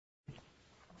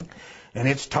And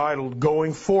it's titled,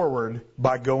 Going Forward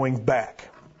by Going Back.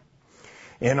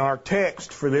 And our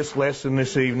text for this lesson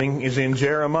this evening is in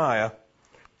Jeremiah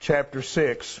chapter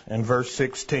 6 and verse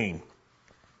 16.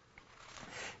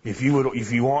 If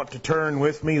you want to turn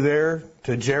with me there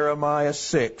to Jeremiah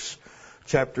 6,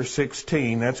 chapter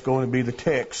 16, that's going to be the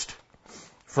text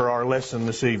for our lesson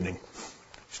this evening.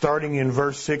 Starting in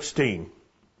verse 16.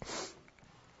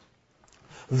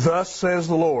 Thus says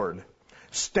the Lord,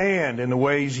 stand in the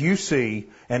ways you see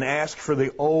and ask for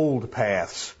the old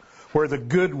paths, where the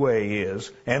good way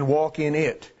is, and walk in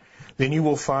it. Then you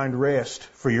will find rest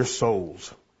for your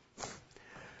souls.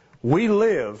 We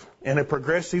live in a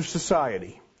progressive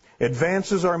society.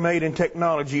 Advances are made in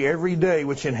technology every day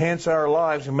which enhance our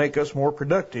lives and make us more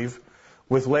productive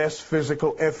with less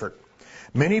physical effort.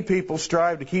 Many people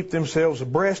strive to keep themselves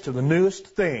abreast of the newest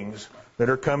things that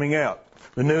are coming out.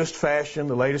 The newest fashion,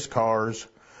 the latest cars,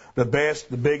 the best,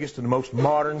 the biggest, and the most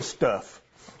modern stuff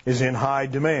is in high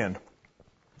demand.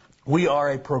 We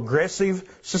are a progressive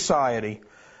society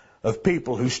of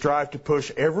people who strive to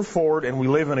push ever forward, and we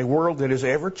live in a world that is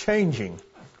ever changing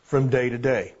from day to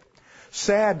day.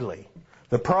 Sadly,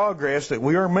 the progress that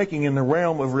we are making in the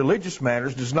realm of religious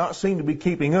matters does not seem to be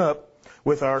keeping up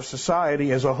with our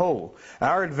society as a whole.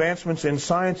 Our advancements in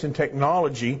science and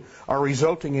technology are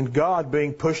resulting in God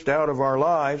being pushed out of our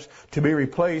lives to be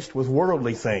replaced with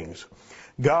worldly things.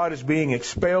 God is being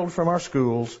expelled from our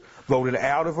schools, voted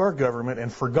out of our government,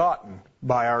 and forgotten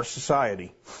by our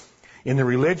society. In the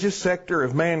religious sector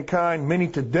of mankind, many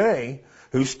today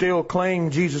who still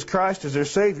claim Jesus Christ as their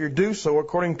Savior do so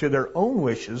according to their own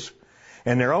wishes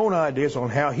and their own ideas on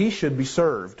how He should be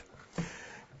served.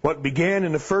 What began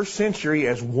in the first century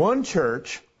as one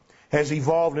church has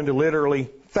evolved into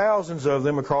literally thousands of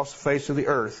them across the face of the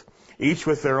earth, each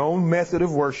with their own method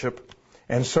of worship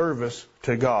and service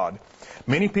to God.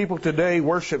 Many people today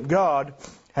worship God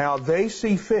how they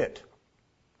see fit.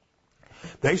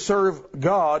 They serve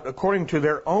God according to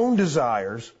their own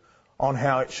desires on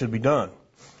how it should be done.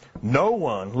 No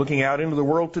one looking out into the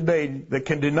world today that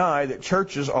can deny that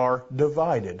churches are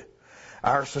divided.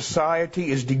 Our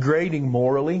society is degrading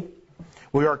morally.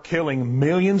 We are killing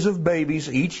millions of babies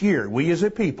each year, we as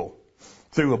a people,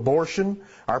 through abortion.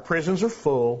 Our prisons are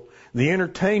full. The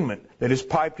entertainment that is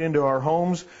piped into our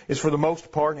homes is for the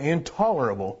most part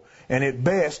intolerable and at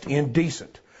best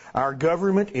indecent. Our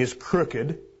government is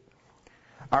crooked.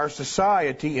 Our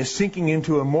society is sinking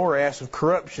into a morass of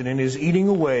corruption and is eating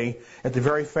away at the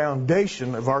very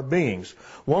foundation of our beings.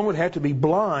 One would have to be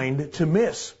blind to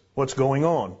miss what's going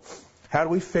on. How do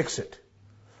we fix it?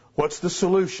 What's the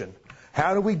solution?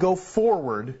 How do we go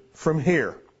forward from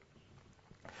here?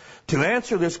 To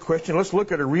answer this question, let's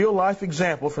look at a real-life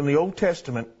example from the Old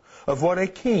Testament of what a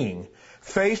king,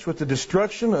 faced with the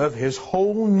destruction of his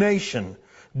whole nation,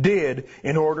 did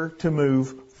in order to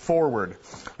move forward.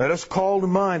 Let us call to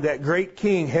mind that great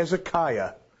king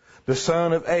Hezekiah, the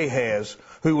son of Ahaz,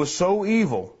 who was so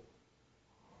evil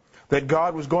that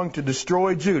God was going to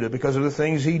destroy Judah because of the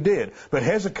things he did. But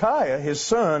Hezekiah, his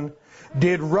son,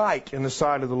 did right in the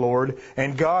sight of the Lord,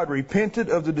 and God repented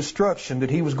of the destruction that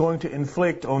he was going to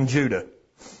inflict on Judah.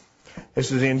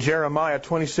 This is in Jeremiah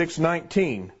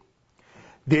 26:19.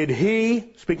 Did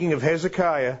he, speaking of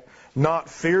Hezekiah, not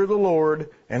fear the Lord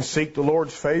and seek the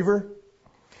Lord's favor?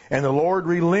 And the Lord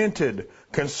relented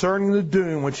concerning the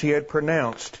doom which he had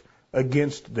pronounced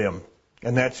against them.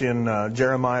 And that's in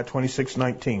Jeremiah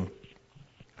 26:19.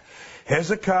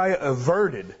 Hezekiah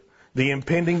averted the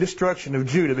impending destruction of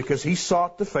Judah because he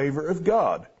sought the favor of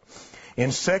God.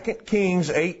 In 2 Kings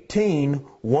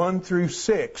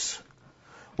 18:1-6,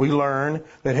 we learn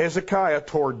that Hezekiah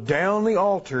tore down the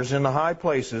altars in the high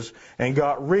places and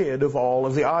got rid of all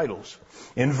of the idols.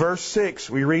 In verse 6,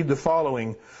 we read the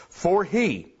following, for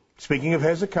he, speaking of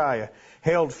Hezekiah,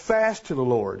 held fast to the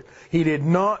Lord. He did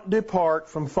not depart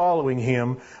from following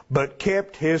him, but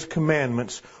kept his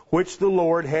commandments, which the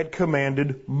Lord had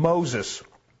commanded Moses.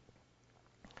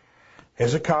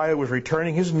 Hezekiah was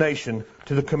returning his nation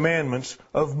to the commandments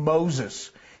of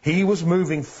Moses. He was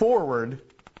moving forward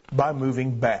by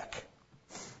moving back.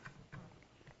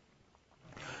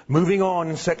 Moving on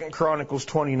in 2 Chronicles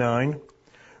 29,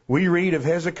 we read of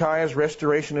Hezekiah's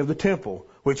restoration of the temple,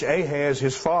 which Ahaz,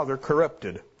 his father,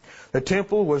 corrupted. The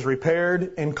temple was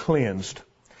repaired and cleansed.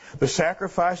 The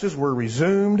sacrifices were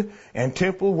resumed, and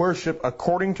temple worship,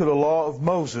 according to the law of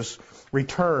Moses,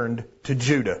 returned to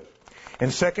Judah.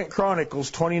 In 2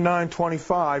 Chronicles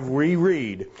 29:25, we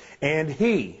read, and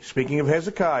he, speaking of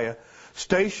Hezekiah,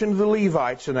 stationed the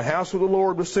Levites in the house of the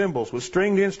Lord with cymbals, with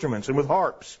stringed instruments, and with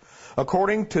harps,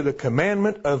 according to the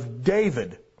commandment of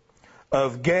David,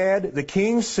 of Gad the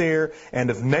king's seer, and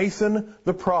of Nathan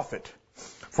the prophet.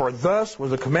 For thus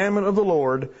was the commandment of the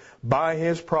Lord by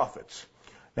his prophets.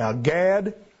 Now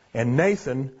Gad and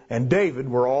Nathan and David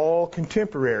were all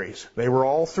contemporaries. They were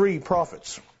all three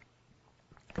prophets.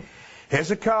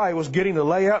 Hezekiah was getting the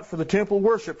layout for the temple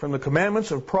worship from the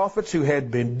commandments of prophets who had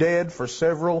been dead for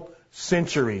several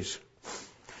centuries.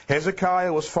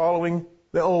 Hezekiah was following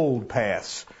the old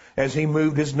paths as he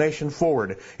moved his nation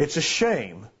forward. It's a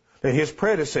shame that his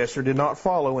predecessor did not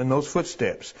follow in those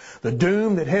footsteps. The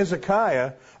doom that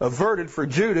Hezekiah averted for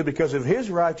Judah because of his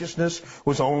righteousness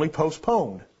was only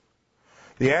postponed.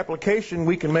 The application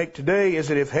we can make today is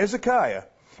that if Hezekiah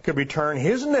could return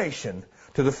his nation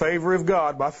to the favor of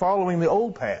God by following the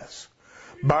old paths,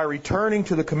 by returning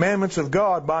to the commandments of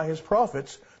God by his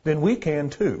prophets, then we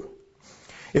can too.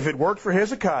 If it worked for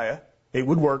Hezekiah, it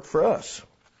would work for us.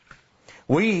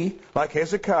 We, like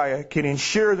Hezekiah, can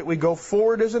ensure that we go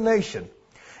forward as a nation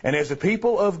and as a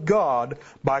people of God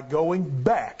by going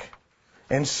back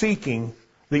and seeking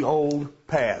the old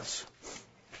paths.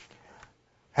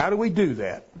 How do we do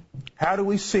that? How do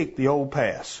we seek the old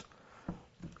paths?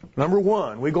 Number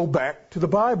one, we go back to the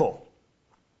Bible.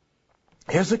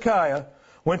 Hezekiah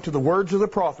went to the words of the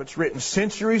prophets written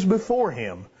centuries before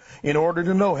him in order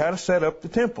to know how to set up the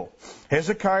temple.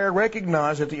 Hezekiah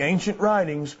recognized that the ancient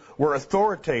writings were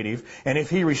authoritative, and if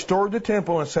he restored the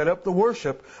temple and set up the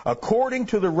worship according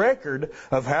to the record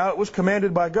of how it was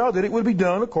commanded by God, that it would be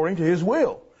done according to his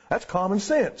will. That's common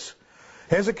sense.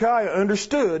 Hezekiah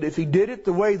understood if he did it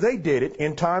the way they did it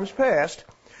in times past,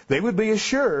 they would be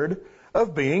assured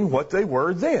of being what they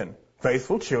were then,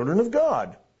 faithful children of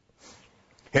God.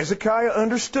 Hezekiah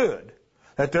understood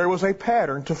that there was a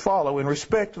pattern to follow in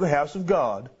respect to the house of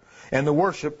God and the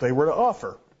worship they were to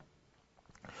offer.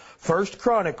 1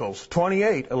 Chronicles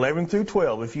 28, 11 through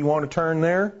 12, if you want to turn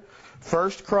there.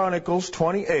 1 Chronicles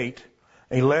 28,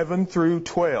 11 through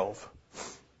 12,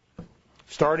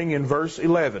 starting in verse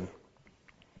 11.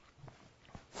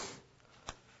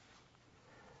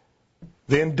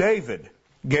 Then David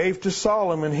gave to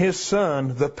Solomon his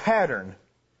son the pattern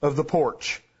of the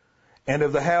porch, and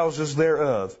of the houses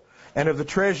thereof, and of the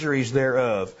treasuries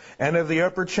thereof, and of the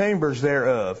upper chambers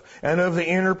thereof, and of the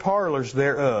inner parlors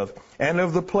thereof, and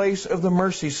of the place of the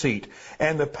mercy seat,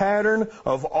 and the pattern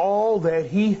of all that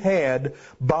he had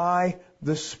by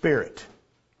the Spirit.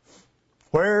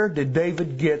 Where did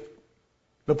David get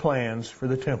the plans for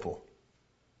the temple?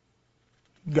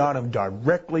 He got them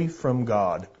directly from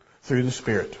God through the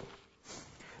Spirit.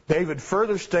 David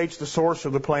further states the source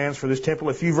of the plans for this temple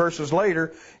a few verses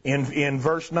later in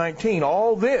verse 19.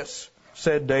 All this,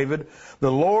 said David,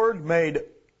 the Lord made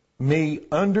me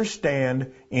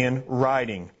understand in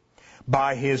writing,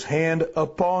 by his hand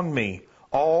upon me,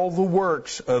 all the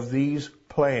works of these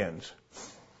plans.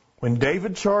 When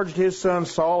David charged his son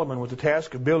Solomon with the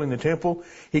task of building the temple,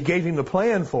 he gave him the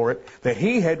plan for it that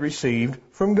he had received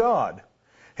from God.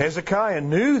 Hezekiah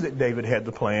knew that David had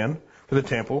the plan for the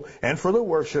temple and for the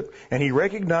worship, and he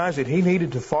recognized that he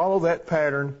needed to follow that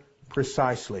pattern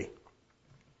precisely.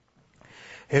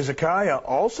 Hezekiah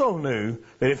also knew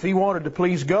that if he wanted to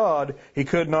please God, he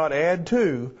could not add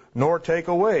to nor take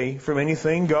away from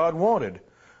anything God wanted.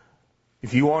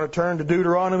 If you want to turn to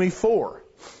Deuteronomy 4,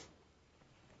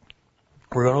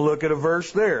 we're going to look at a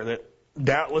verse there that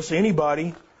doubtless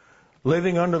anybody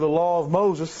living under the law of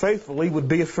Moses faithfully would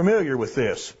be familiar with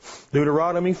this.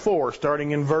 Deuteronomy 4, starting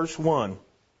in verse 1.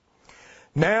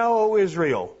 Now, O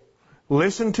Israel,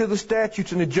 listen to the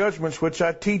statutes and the judgments which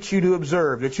I teach you to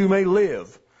observe, that you may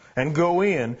live and go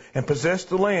in and possess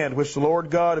the land which the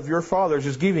Lord God of your fathers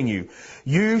is giving you.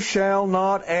 You shall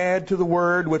not add to the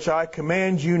word which I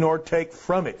command you, nor take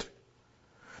from it,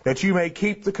 that you may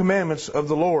keep the commandments of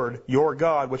the Lord your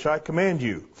God which I command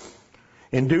you.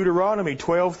 In Deuteronomy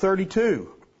 12:32,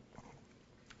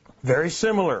 very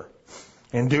similar.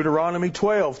 In Deuteronomy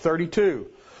 12:32,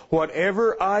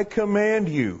 whatever I command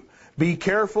you, be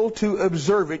careful to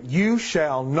observe it. You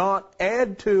shall not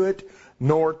add to it,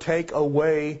 nor take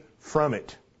away from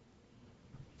it.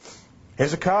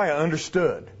 Hezekiah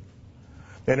understood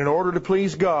that in order to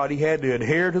please God, he had to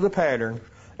adhere to the pattern,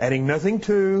 adding nothing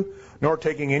to, nor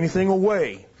taking anything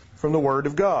away from the Word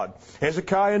of God.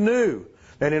 Hezekiah knew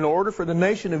that in order for the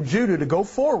nation of Judah to go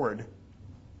forward,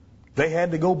 they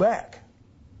had to go back.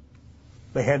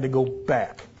 They had to go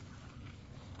back.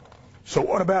 So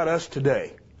what about us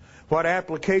today? What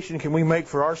application can we make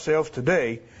for ourselves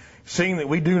today, seeing that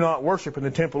we do not worship in the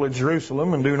temple of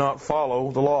Jerusalem and do not follow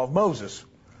the law of Moses?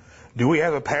 Do we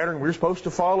have a pattern we're supposed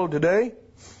to follow today?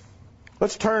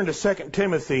 Let's turn to 2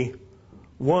 Timothy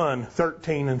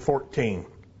 1:13 and 14.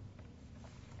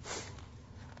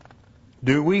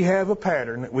 Do we have a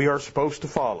pattern that we are supposed to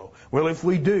follow? Well, if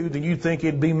we do, then you'd think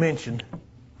it'd be mentioned.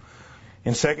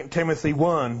 In 2 Timothy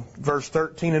 1, verse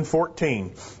 13 and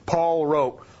 14, Paul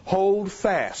wrote, "Hold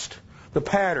fast the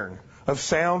pattern of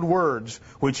sound words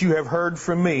which you have heard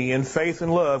from me in faith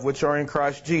and love which are in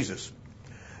Christ Jesus."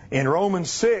 In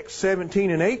Romans 6, 17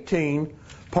 and 18,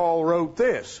 Paul wrote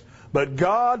this, "But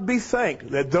God be thanked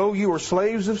that though you were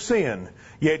slaves of sin,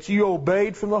 yet you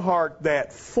obeyed from the heart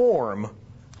that form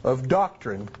of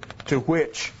doctrine to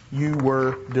which you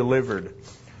were delivered."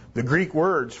 The Greek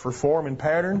words for form and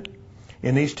pattern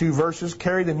in these two verses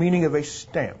carry the meaning of a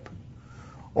stamp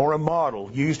or a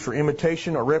model used for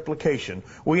imitation or replication.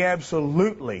 We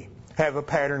absolutely have a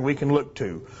pattern we can look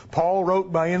to. Paul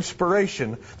wrote by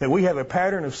inspiration that we have a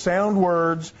pattern of sound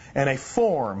words and a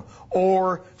form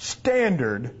or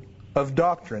standard of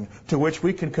doctrine to which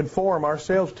we can conform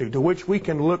ourselves to which we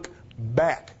can look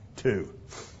back to.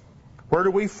 Where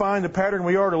do we find the pattern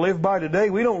we are to live by today?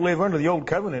 We don't live under the old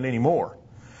covenant anymore.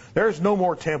 There's no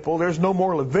more temple. There's no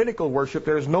more Levitical worship.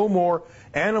 There's no more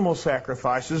animal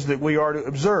sacrifices that we are to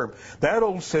observe. That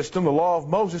old system, the law of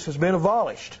Moses, has been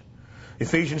abolished.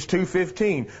 Ephesians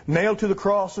 2:15, nailed to the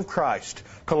cross of Christ.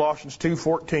 Colossians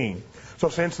 2:14. So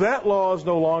since that law is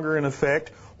no longer in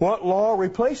effect, what law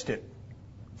replaced it?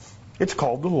 It's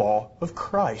called the law of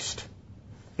Christ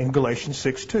in Galatians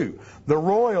 6:2. The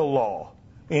royal law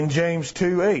in James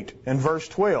 2:8 and verse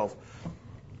 12.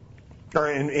 Or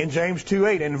in James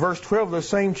 2:8 and verse 12 of the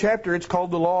same chapter, it's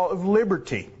called the law of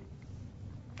liberty.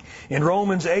 In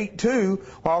Romans 8:2,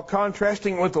 while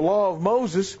contrasting with the law of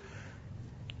Moses,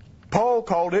 Paul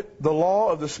called it the law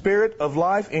of the Spirit of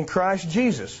life in Christ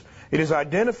Jesus. It is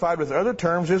identified with other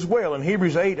terms as well. In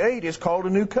Hebrews 8:8, it's called a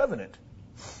new covenant.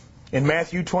 In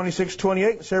Matthew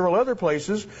 26:28 and several other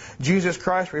places, Jesus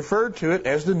Christ referred to it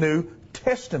as the New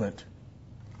Testament.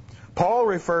 Paul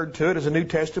referred to it as the New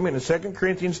Testament in 2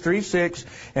 Corinthians 3:6,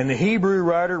 and the Hebrew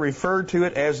writer referred to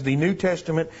it as the New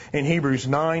Testament in Hebrews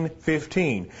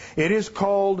 9:15. It is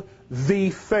called the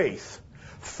faith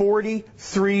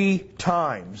 43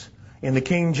 times in the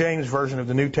King James Version of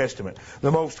the New Testament.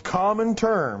 The most common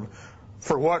term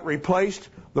for what replaced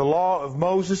the law of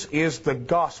Moses is the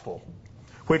gospel,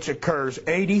 which occurs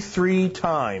 83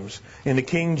 times in the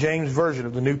King James Version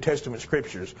of the New Testament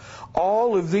Scriptures.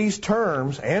 All of these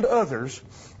terms and others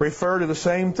refer to the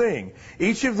same thing.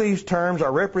 Each of these terms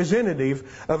are representative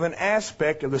of an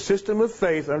aspect of the system of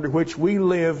faith under which we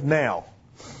live now.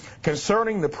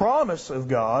 Concerning the promise of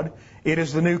God, it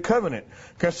is the New Covenant.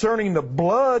 Concerning the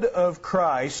blood of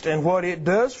Christ and what it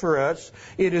does for us,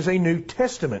 it is a New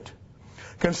Testament.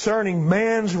 Concerning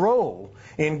man's role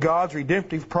in God's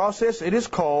redemptive process, it is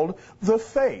called the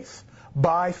faith.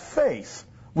 By faith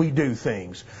we do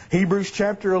things. Hebrews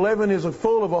chapter 11 is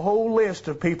full of a whole list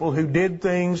of people who did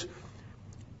things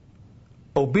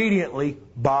obediently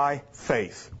by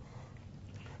faith.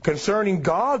 Concerning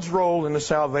God's role in the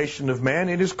salvation of man,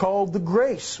 it is called the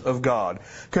grace of God.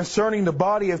 Concerning the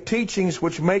body of teachings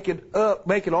which make it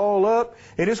all up,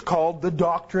 it is called the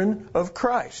doctrine of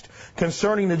Christ.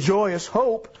 Concerning the joyous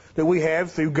hope that we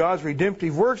have through God's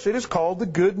redemptive works, it is called the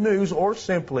good news, or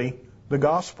simply the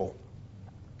gospel.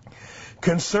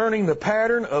 Concerning the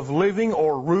pattern of living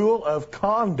or rule of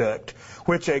conduct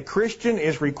which a Christian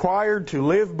is required to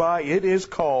live by, it is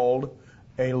called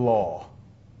a law.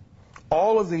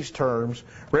 All of these terms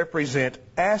represent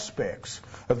aspects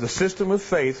of the system of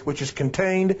faith which is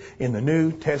contained in the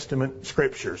New Testament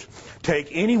Scriptures. Take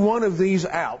any one of these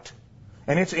out,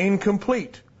 and it's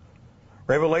incomplete.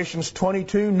 Revelations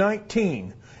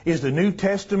 22:19 is the New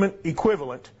Testament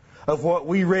equivalent of what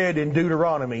we read in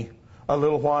Deuteronomy a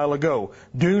little while ago.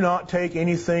 Do not take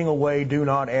anything away, do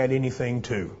not add anything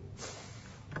to.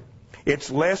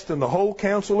 It's less than the whole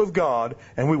counsel of God,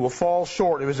 and we will fall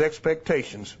short of His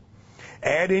expectations.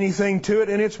 Add anything to it,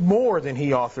 and it's more than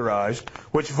He authorized,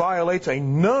 which violates a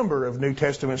number of New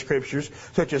Testament Scriptures,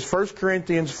 such as 1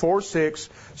 Corinthians 4:6,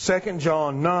 2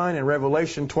 John 9, and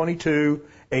Revelation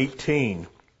 22:18.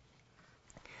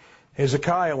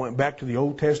 Hezekiah went back to the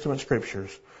Old Testament Scriptures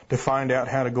to find out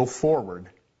how to go forward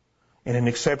in an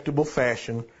acceptable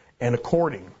fashion and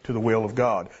according to the will of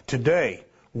God. Today,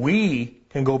 we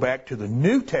can go back to the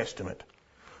New Testament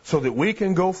so that we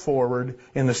can go forward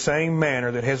in the same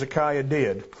manner that Hezekiah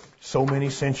did so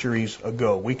many centuries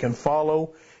ago. We can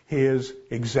follow his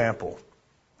example.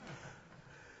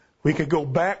 We could go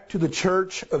back to the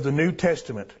church of the New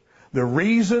Testament. The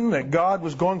reason that God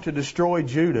was going to destroy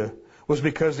Judah was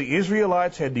because the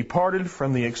Israelites had departed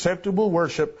from the acceptable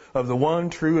worship of the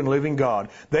one true and living God.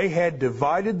 They had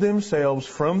divided themselves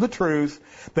from the truth.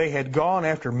 They had gone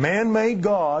after man-made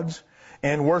gods,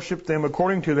 and worship them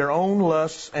according to their own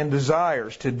lusts and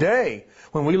desires. Today,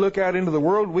 when we look out into the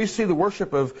world, we see the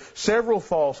worship of several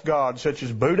false gods, such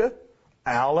as Buddha,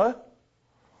 Allah,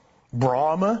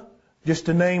 Brahma, just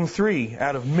to name 3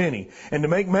 out of many. And to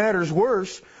make matters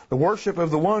worse, the worship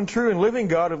of the one true and living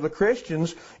God of the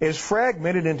Christians is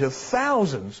fragmented into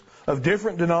thousands of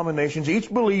different denominations,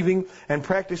 each believing and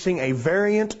practicing a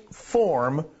variant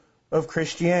form of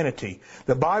Christianity.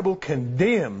 The Bible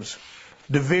condemns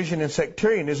division and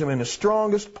sectarianism in the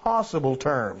strongest possible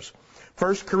terms.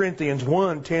 1 Corinthians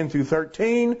 1, 10 through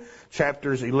 13,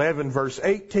 chapters 11, verse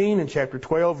 18, and chapter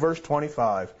 12, verse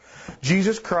 25.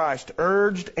 Jesus Christ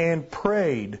urged and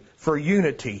prayed for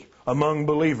unity among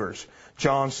believers.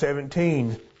 John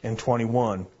 17 and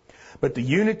 21. But the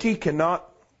unity cannot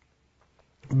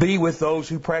be with those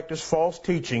who practice false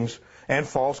teachings and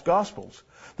false gospels.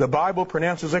 The Bible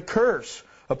pronounces a curse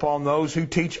upon those who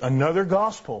teach another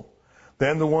gospel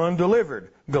than the one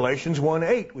delivered. Galatians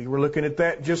 1:8. We were looking at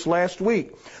that just last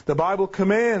week. The Bible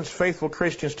commands faithful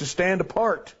Christians to stand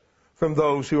apart from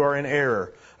those who are in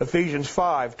error. Ephesians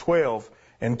 5:12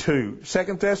 and 2.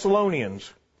 2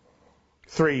 Thessalonians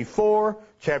 3:4,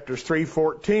 chapters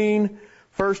 3:14,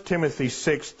 1 Timothy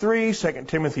 6:3, 2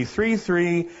 Timothy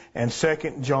 3:3, and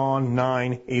 2 John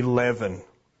 9:11.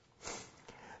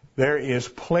 There is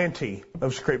plenty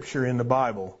of Scripture in the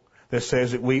Bible that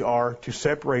says that we are to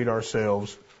separate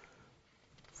ourselves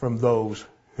from those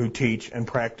who teach and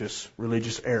practice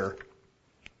religious error.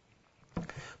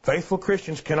 Faithful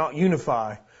Christians cannot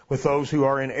unify with those who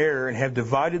are in error and have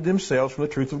divided themselves from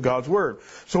the truth of God's Word.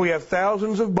 So we have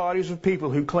thousands of bodies of people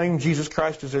who claim Jesus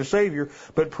Christ as their Savior,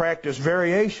 but practice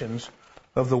variations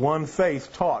of the one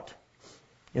faith taught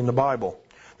in the Bible.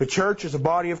 The church is a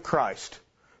body of Christ.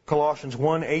 Colossians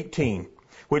 1:18,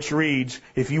 which reads,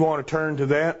 if you want to turn to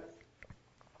that,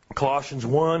 Colossians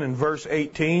 1 and verse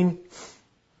 18,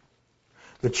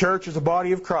 the church is a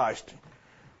body of Christ.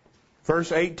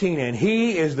 Verse 18, and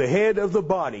He is the head of the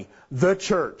body, the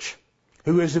church,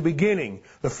 who is the beginning,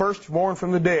 the firstborn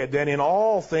from the dead, that in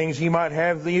all things He might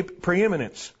have the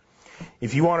preeminence.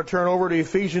 If you want to turn over to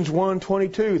Ephesians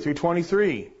 1:22 through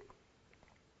 23,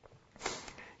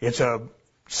 it's a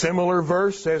similar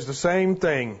verse, says the same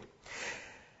thing.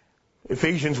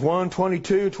 Ephesians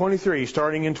 1:22, 23,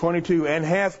 starting in 22, and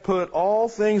hath put all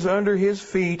things under His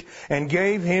feet, and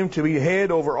gave Him to be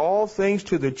head over all things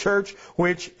to the church,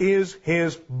 which is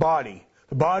His body.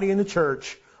 The body and the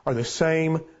church are the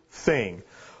same thing.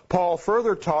 Paul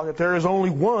further taught that there is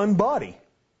only one body,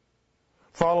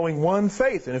 following one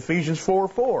faith in Ephesians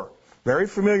 4:4. Very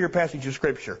familiar passage of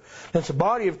Scripture. Since the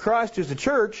body of Christ is the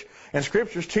church, and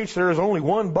Scriptures teach there is only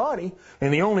one body,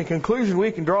 and the only conclusion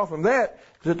we can draw from that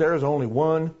is that there is only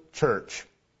one church.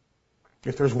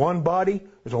 If there's one body,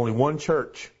 there's only one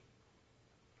church.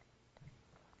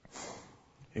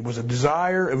 It was a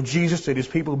desire of Jesus that His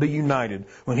people be united.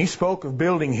 When He spoke of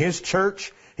building His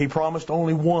church, He promised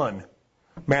only one.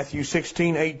 Matthew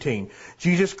 16:18.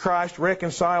 Jesus Christ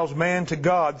reconciles man to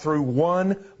God through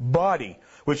one body,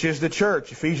 which is the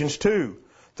church. Ephesians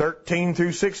 2:13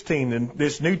 through 16. And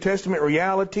this New Testament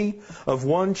reality of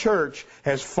one church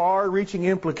has far-reaching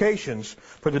implications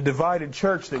for the divided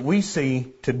church that we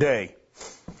see today.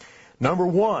 Number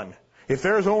one, if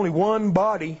there is only one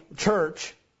body,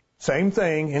 church, same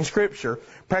thing in Scripture,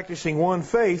 practicing one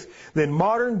faith, then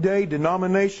modern-day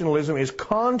denominationalism is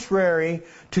contrary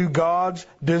to God's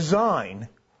design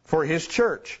for His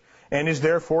church and is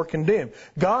therefore condemned.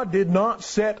 God did not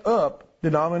set up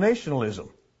denominationalism.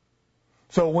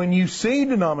 So when you see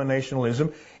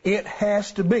denominationalism, it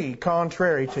has to be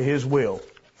contrary to His will.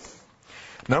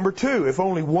 Number two, if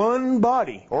only one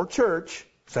body or church,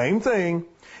 same thing,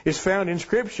 is found in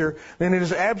Scripture, then it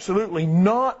is absolutely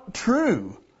not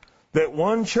true that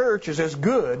one church is as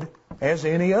good as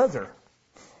any other.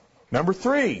 Number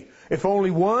three, if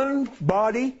only one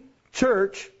body,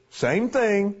 church, same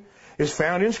thing, is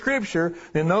found in Scripture,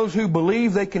 then those who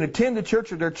believe they can attend the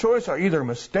church of their choice are either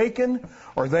mistaken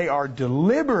or they are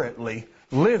deliberately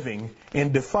living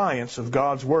in defiance of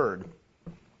God's Word.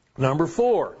 Number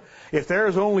four, if there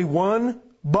is only one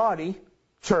body,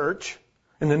 church,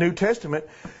 in the New Testament,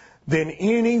 then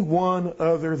any one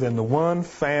other than the one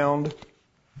found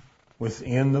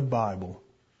within the Bible,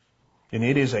 and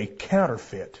it is a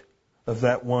counterfeit of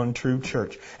that one true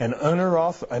church, an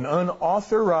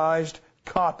unauthorized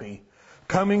copy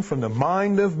coming from the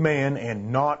mind of man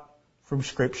and not from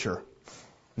Scripture.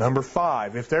 Number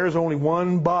five, if there is only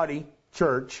one body,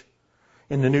 church,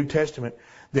 in the New Testament,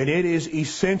 then it is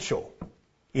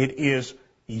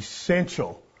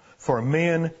essential for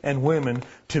men and women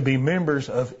to be members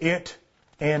of it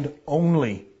and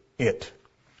only it.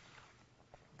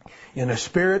 in a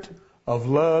spirit of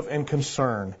love and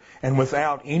concern, and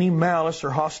without any malice or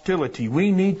hostility.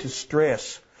 We need to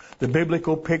stress the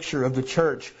biblical picture of the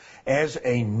church as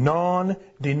a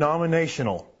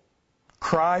non-denominational,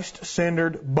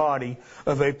 Christ-centered body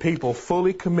of a people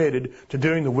fully committed to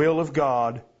doing the will of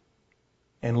God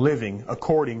and living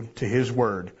according to His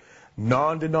Word.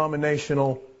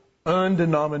 Non-denominational,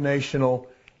 undenominational,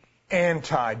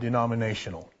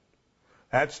 anti-denominational.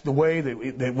 That's the way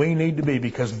that we need to be,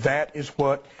 because that is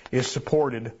what is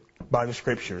supported by the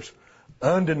Scriptures.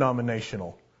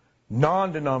 Undenominational,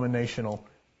 non-denominational,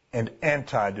 and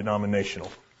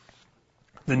anti-denominational.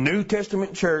 The New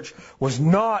Testament church was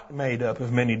not made up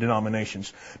of many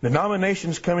denominations.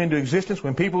 Denominations come into existence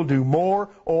when people do more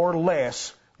or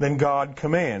less than God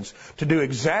commands. To do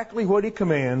exactly what He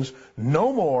commands,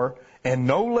 no more and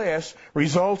no less,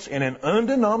 results in an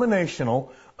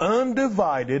undenominational,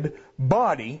 undivided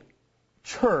body,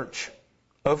 church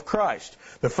of Christ.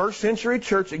 The first century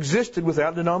church existed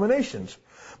without denominations.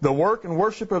 The work and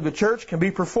worship of the church can be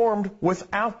performed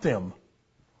without them.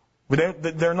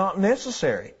 They're not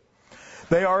necessary.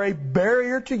 They are a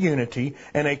barrier to unity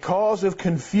and a cause of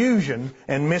confusion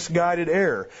and misguided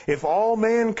error. If all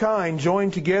mankind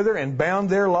joined together and bound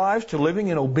their lives to living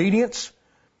in obedience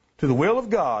to the will of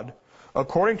God,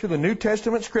 according to the New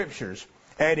Testament Scriptures,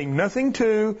 adding nothing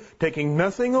to, taking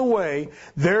nothing away,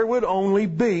 there would only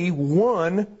be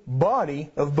one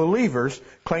body of believers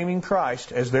claiming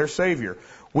Christ as their Savior.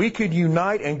 We could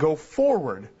unite and go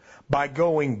forward by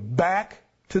going back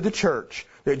to the church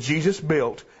that Jesus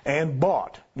built and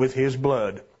bought with His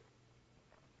blood.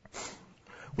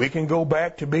 We can go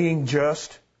back to being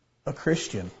just a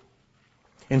Christian.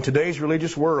 In today's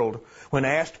religious world, when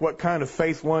asked what kind of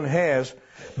faith one has,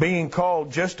 being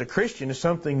called just a Christian is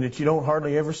something that you don't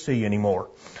hardly ever see anymore.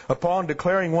 Upon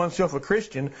declaring oneself a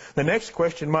Christian, the next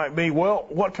question might be, well,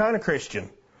 what kind of Christian?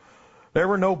 There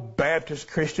were no Baptist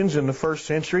Christians in the first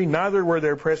century. Neither were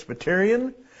there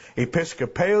Presbyterian,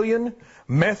 Episcopalian,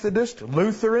 Methodist,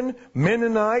 Lutheran,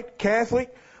 Mennonite,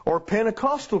 Catholic, or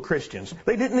Pentecostal Christians.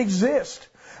 They didn't exist.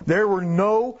 There were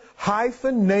no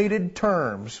hyphenated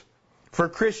terms for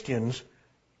Christians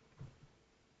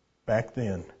back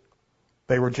then.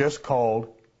 They were just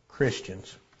called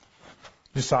Christians,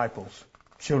 disciples,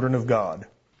 children of God,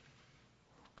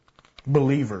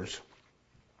 believers.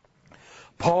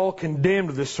 Paul condemned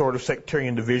this sort of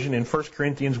sectarian division in 1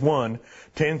 Corinthians 1,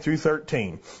 10 through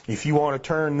 13. If you want to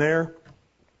turn there,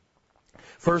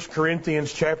 1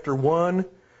 Corinthians chapter 1,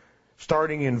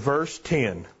 starting in verse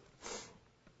 10.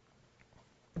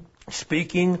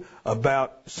 Speaking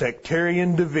about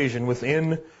sectarian division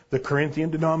within the Corinthian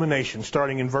denomination,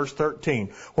 starting in verse 13,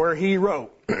 where he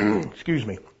wrote, excuse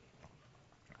me,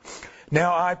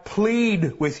 "Now I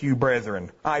plead with you,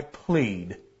 brethren, I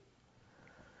plead,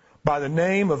 by the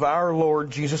name of our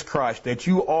Lord Jesus Christ, that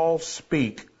you all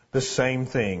speak the same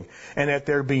thing, and that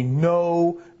there be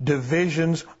no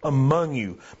divisions among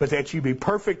you, but that you be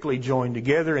perfectly joined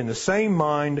together in the same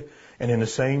mind and in the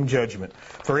same judgment.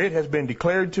 For it has been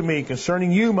declared to me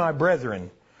concerning you, my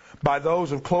brethren, by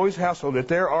those of Chloe's household, that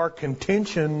there are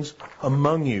contentions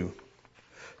among you."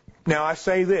 Now I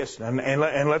say this,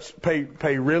 and let's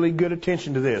pay really good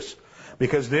attention to this,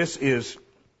 because this is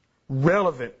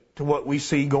relevant to what we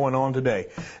see going on today.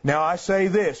 Now I say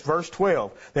this, verse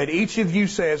 12, that each of you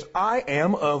says, "I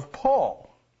am of Paul,"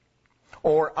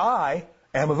 or "I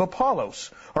am of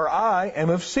Apollos," or "I am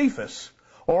of Cephas,"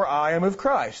 or "I am of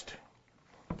Christ."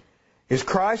 Is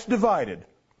Christ divided?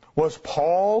 Was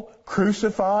Paul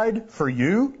crucified for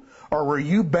you? Or were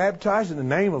you baptized in the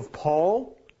name of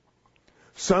Paul?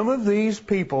 Some of these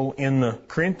people in the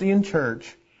Corinthian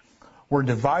church were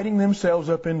dividing themselves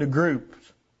up into groups.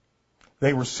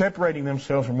 They were separating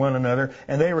themselves from one another,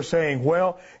 and they were saying,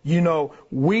 well, you know,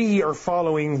 we are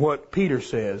following what Peter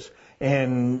says,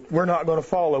 and we're not going to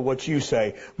follow what you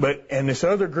say. And this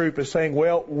other group is saying,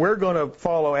 well, we're going to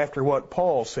follow after what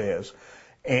Paul says,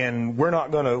 and we're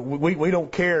not going to, we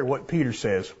don't care what Peter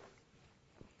says.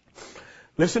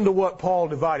 Listen to what Paul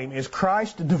divided him. Is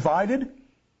Christ divided?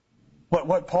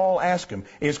 What Paul asked him.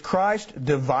 Is Christ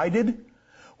divided?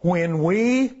 When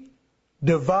we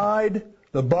divide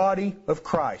the body of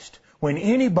Christ, when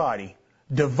anybody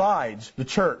divides the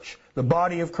church, the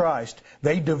body of Christ,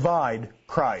 they divide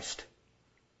Christ.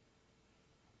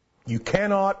 You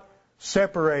cannot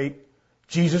separate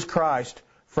Jesus Christ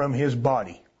from His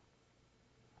body.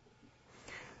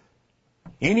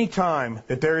 Any time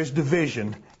that there is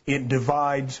division, it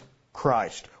divides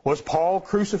Christ. Was Paul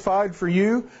crucified for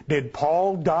you? Did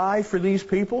Paul die for these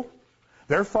people?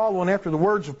 They're following after the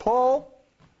words of Paul,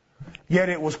 yet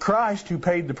it was Christ who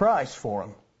paid the price for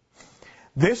them.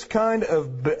 This kind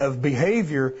of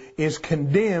behavior is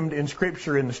condemned in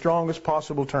Scripture in the strongest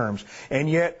possible terms. And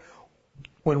yet,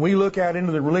 when we look out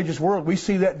into the religious world, we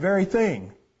see that very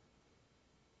thing.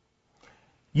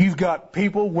 You've got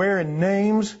people wearing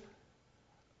names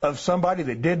of somebody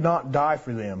that did not die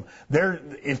for them.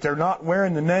 If they're not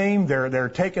wearing the name, they're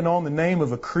taking on the name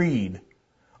of a creed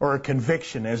or a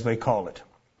conviction, as they call it.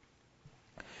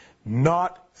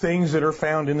 Not things that are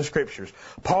found in the Scriptures.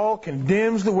 Paul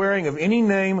condemns the wearing of any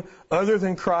name other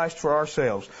than Christ for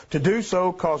ourselves. To do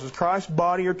so causes Christ's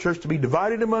body or church to be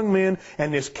divided among men,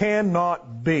 and this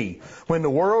cannot be. When the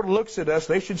world looks at us,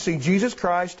 they should see Jesus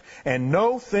Christ and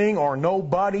no thing or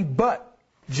nobody but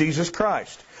Jesus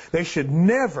Christ. They should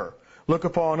never look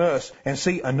upon us and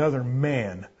see another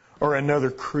man or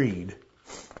another creed.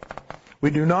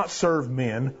 We do not serve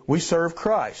men, we serve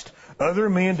Christ. Other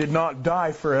men did not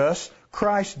die for us,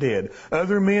 Christ did.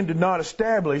 Other men did not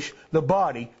establish the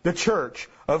body, the church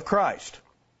of Christ.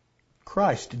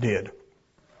 Christ did.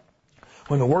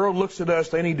 When the world looks at us,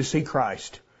 they need to see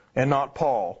Christ and not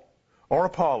Paul or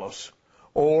Apollos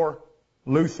or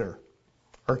Luther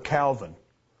or Calvin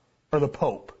or the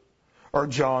Pope or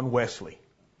John Wesley.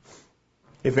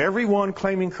 If everyone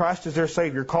claiming Christ as their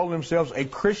Savior called themselves a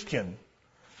Christian,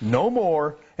 no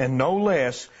more and no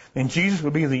less, then Jesus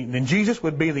would be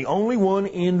the only one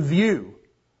in view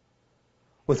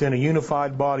within a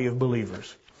unified body of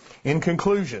believers. In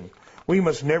conclusion, we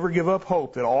must never give up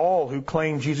hope that all who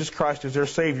claim Jesus Christ as their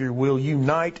Savior will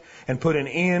unite and put an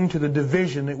end to the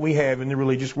division that we have in the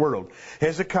religious world.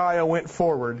 Hezekiah went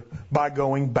forward by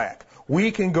going back. We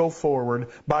can go forward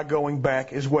by going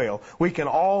back as well. We can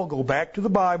all go back to the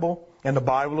Bible and the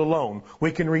Bible alone.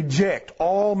 We can reject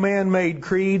all man-made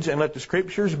creeds and let the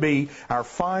Scriptures be our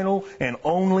final and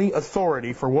only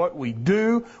authority for what we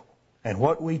do and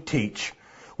what we teach.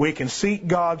 We can seek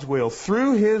God's will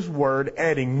through His Word,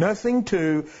 adding nothing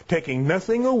to, taking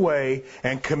nothing away,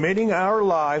 and committing our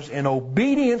lives in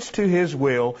obedience to His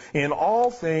will in all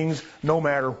things, no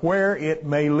matter where it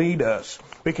may lead us.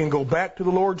 We can go back to the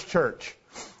Lord's church,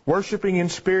 worshiping in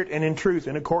spirit and in truth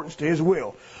in accordance to His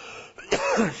will.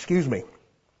 Excuse me.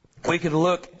 We can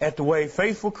look at the way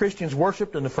faithful Christians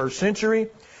worshiped in the first century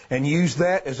and use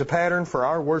that as a pattern for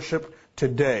our worship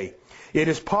today. It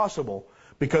is possible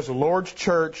because the Lord's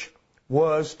church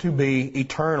was to be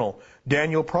eternal.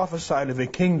 Daniel prophesied of a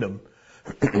kingdom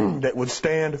that would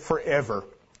stand forever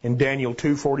in Daniel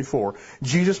 2:44.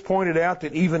 Jesus pointed out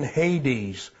that even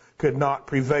Hades could not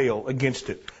prevail against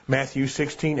it. Matthew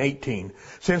 16:18.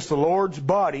 Since the Lord's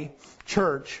body,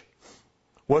 church,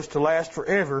 was to last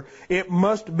forever, it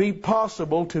must be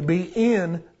possible to be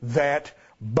in that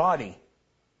body,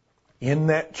 in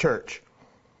that church,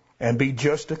 and be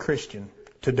just a Christian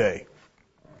today.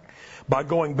 By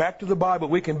going back to the Bible,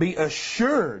 we can be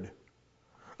assured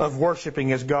of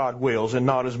worshiping as God wills and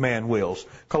not as man wills.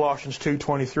 Colossians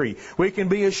 2:23. We can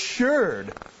be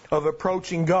assured of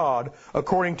approaching God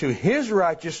according to His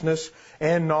righteousness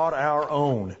and not our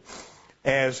own,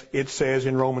 as it says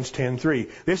in Romans 10:3.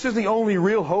 This is the only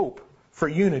real hope for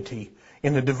unity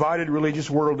in the divided religious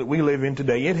world that we live in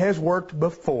today. It has worked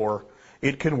before.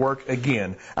 It can work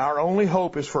again. Our only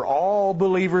hope is for all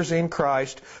believers in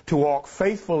Christ to walk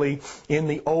faithfully in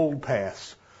the old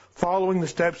paths, following the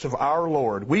steps of our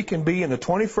Lord. We can be in the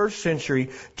 21st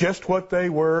century just what they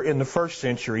were in the first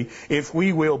century if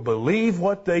we will believe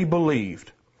what they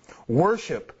believed,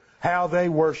 worship how they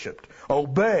worshiped,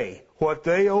 obey what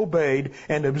they obeyed,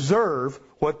 and observe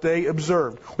what they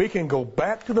observed. We can go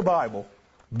back to the Bible,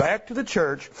 back to the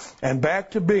church, and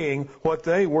back to being what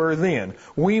they were then.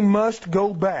 We must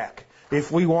go back if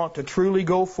we want to truly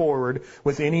go forward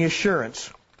with any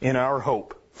assurance in our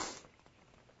hope.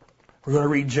 We're going to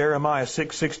read Jeremiah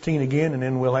 6:16 again, and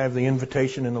then we'll have the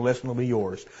invitation and the lesson will be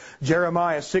yours.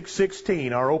 Jeremiah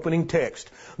 6:16, our opening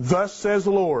text. Thus says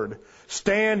the Lord,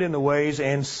 stand in the ways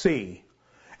and see,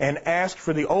 and ask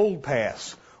for the old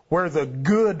paths, where the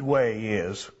good way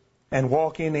is, and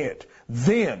walk in it.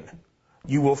 Then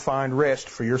you will find rest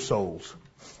for your souls.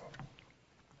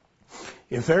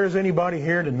 If there is anybody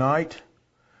here tonight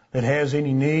that has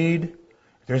any need,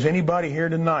 if there's anybody here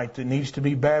tonight that needs to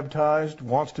be baptized,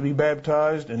 wants to be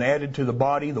baptized and added to the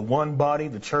body, the one body,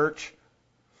 the church,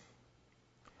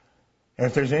 and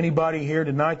if there's anybody here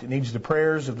tonight that needs the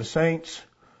prayers of the saints,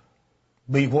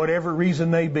 be whatever reason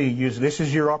they be, this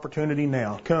is your opportunity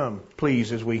now. Come,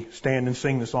 please, as we stand and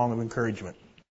sing the song of encouragement.